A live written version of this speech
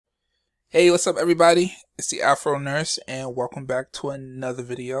Hey, what's up everybody? It's the Afro Nurse and welcome back to another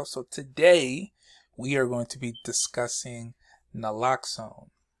video. So today we are going to be discussing naloxone.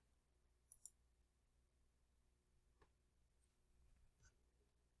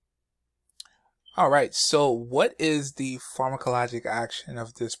 Alright, so what is the pharmacologic action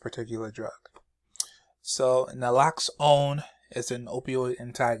of this particular drug? So naloxone is an opioid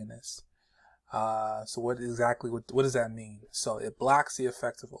antagonist. So what does that mean? So it blocks the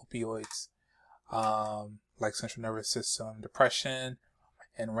effect of opioids, like central nervous system depression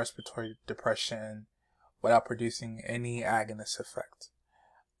and respiratory depression, without producing any agonist effect.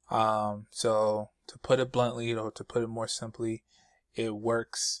 So to put it bluntly, or to put it more simply, it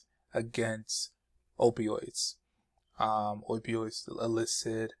works against opioids. Opioids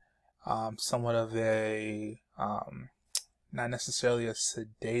elicit somewhat of a not necessarily a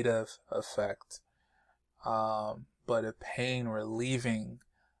sedative effect, but a pain relieving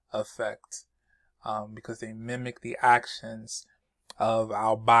effect, because they mimic the actions of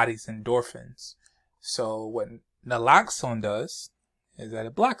our body's endorphins. So what naloxone does is that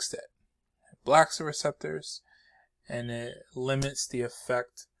it blocks that. It blocks the receptors and it limits the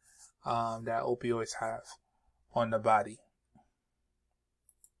effect that opioids have on the body.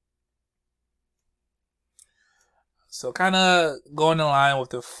 So kind of going in line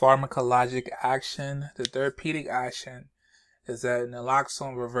with the pharmacologic action, the therapeutic action is that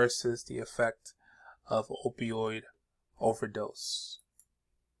naloxone reverses the effect of opioid overdose.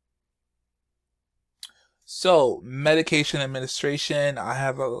 So medication administration, I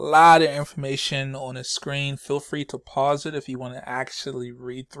have a lot of information on the screen. Feel free to pause it if you want to actually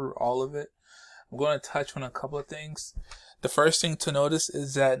read through all of it. I'm going to touch on a couple of things. The first thing to notice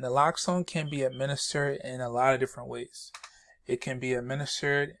is that naloxone can be administered in a lot of different ways. It can be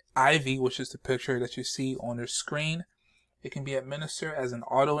administered IV, which is the picture that you see on the screen. It can be administered as an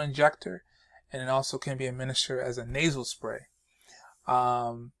auto injector, and it also can be administered as a nasal spray.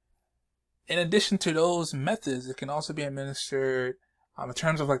 In addition to those methods, it can also be administered in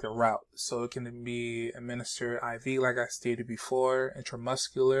terms of like the route. So it can be administered IV, like I stated before,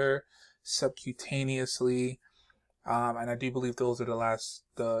 intramuscular, subcutaneously, and I do believe those are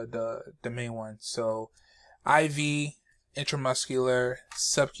the main ones. So IV, intramuscular,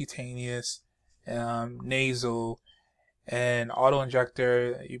 subcutaneous, nasal, and auto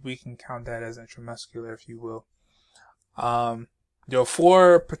injector. We can count that as intramuscular, if you will. There are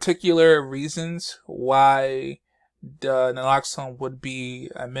 4 particular reasons why the naloxone would be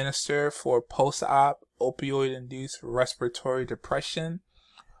administered: for post-op opioid-induced respiratory depression,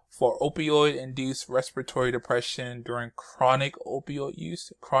 for opioid-induced respiratory depression during chronic opioid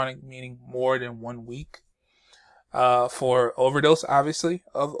use, chronic meaning more than 1 week, for overdose, obviously,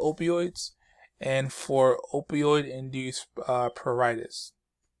 of opioids, and for opioid-induced pruritus.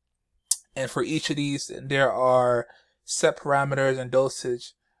 And for each of these, there are set parameters and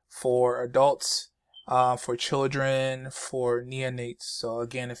dosage for adults, for children, for neonates. So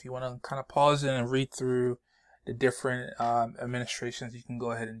again, if you want to kind of pause it and read through the different administrations, you can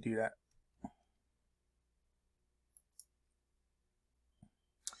go ahead and do that.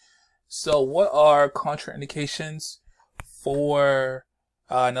 So what are contraindications for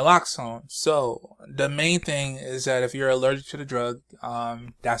naloxone? So the main thing is that if you're allergic to the drug,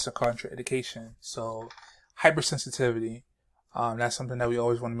 that's a contraindication. So hypersensitivity, that's something that we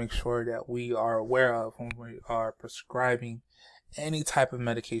always want to make sure that we are aware of when we are prescribing any type of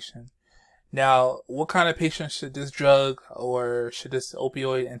medication. Now, what kind of patients should this drug or should this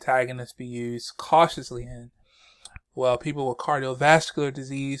opioid antagonist be used cautiously in? Well, people with cardiovascular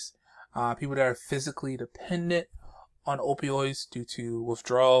disease, people that are physically dependent on opioids due to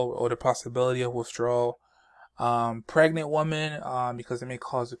withdrawal or the possibility of withdrawal, pregnant women, because it may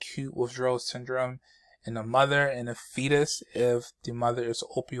cause acute withdrawal syndrome in the mother and the fetus if the mother is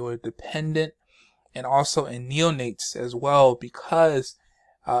opioid dependent, and also in neonates as well, because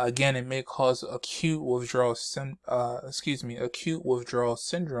again, it may cause acute withdrawal syndrome,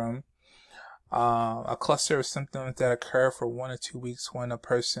 a cluster of symptoms that occur for 1 or 2 weeks when a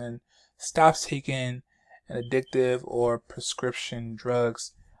person stops taking an addictive or prescription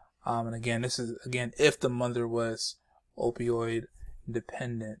drugs. And again, this is if the mother was opioid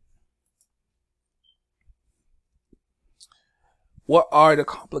dependent. What are the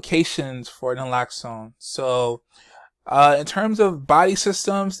complications for naloxone? So in terms of body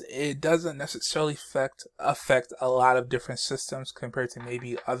systems, it doesn't necessarily affect a lot of different systems compared to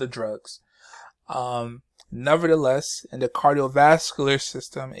maybe other drugs. Nevertheless, in the cardiovascular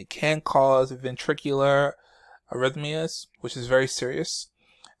system, it can cause ventricular arrhythmias, which is very serious,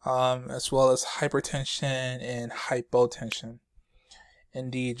 as well as hypertension and hypotension.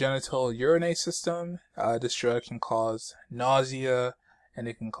 in the genital urinary system. This drug can cause nausea and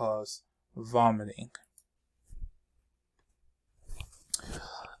it can cause vomiting.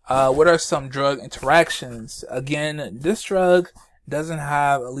 What are some drug interactions? Again, this drug doesn't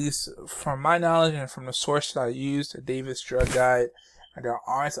have, at least from my knowledge and from the source that I used, the Davis Drug Guide, there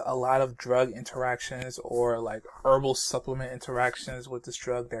aren't a lot of drug interactions or like herbal supplement interactions with this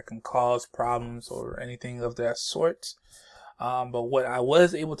drug that can cause problems or anything of that sort. But what I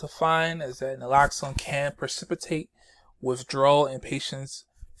was able to find is that naloxone can precipitate withdrawal in patients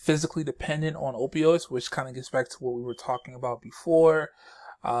physically dependent on opioids, which kind of gets back to what we were talking about before,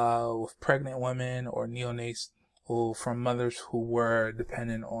 with pregnant women or neonates from mothers who were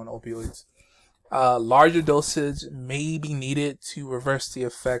dependent on opioids. Larger dosage may be needed to reverse the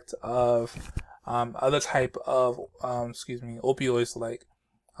effect of other type of opioids like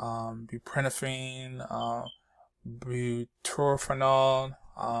buprenorphine, butorphanol.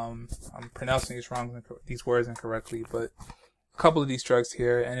 I'm pronouncing these words incorrectly, but a couple of these drugs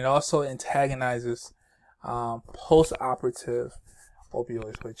here, and it also antagonizes post-operative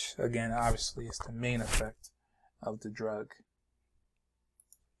opioids, which again obviously is the main effect of the drug.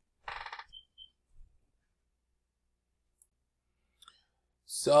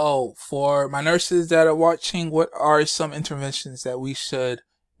 So for my nurses that are watching, what are some interventions that we should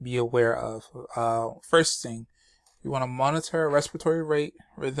be aware of? First thing, we want to monitor respiratory rate,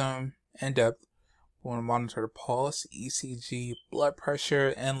 rhythm, and depth. We want to monitor the pulse, ECG, blood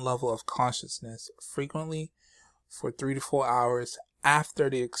pressure, and level of consciousness frequently for 3 to 4 hours after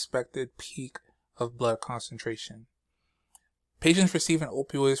the expected peak of blood concentration. Patients receiving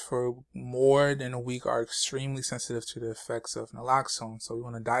opioids for more than a week are extremely sensitive to the effects of naloxone, so we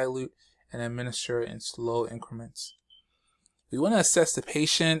want to dilute and administer in slow increments. We want to assess the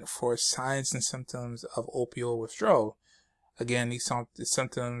patient for signs and symptoms of opioid withdrawal. Again, these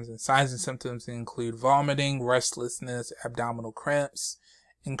symptoms and signs and symptoms include vomiting, restlessness, abdominal cramps,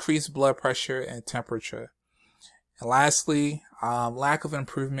 increased blood pressure, and temperature. And lastly, lack of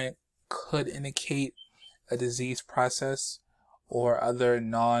improvement could indicate a disease process or other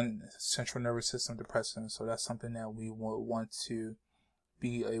non-central nervous system depressants. So that's something that we will want to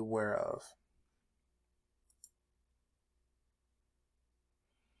be aware of.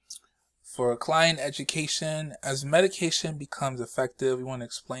 For client education, as medication becomes effective, we want to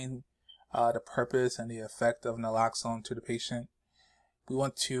explain the purpose and the effect of naloxone to the patient. We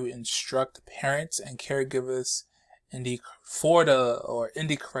want to instruct parents and caregivers in the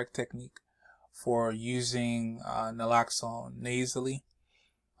correct technique for using naloxone nasally.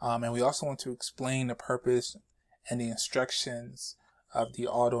 And we also want to explain the purpose and the instructions of the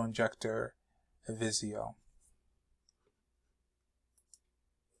auto-injector Evisio.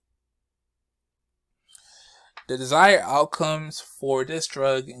 The desired outcomes for this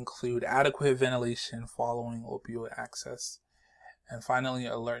drug include adequate ventilation following opioid access, and finally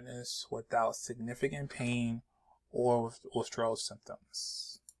alertness without significant pain or withdrawal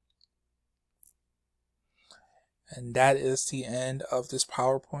symptoms. And that is the end of this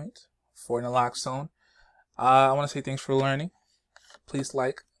PowerPoint for naloxone. I want to say thanks for learning. Please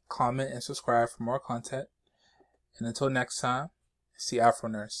like, comment, and subscribe for more content. And until next time, it's the Afro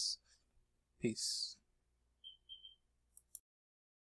Nurse. Peace.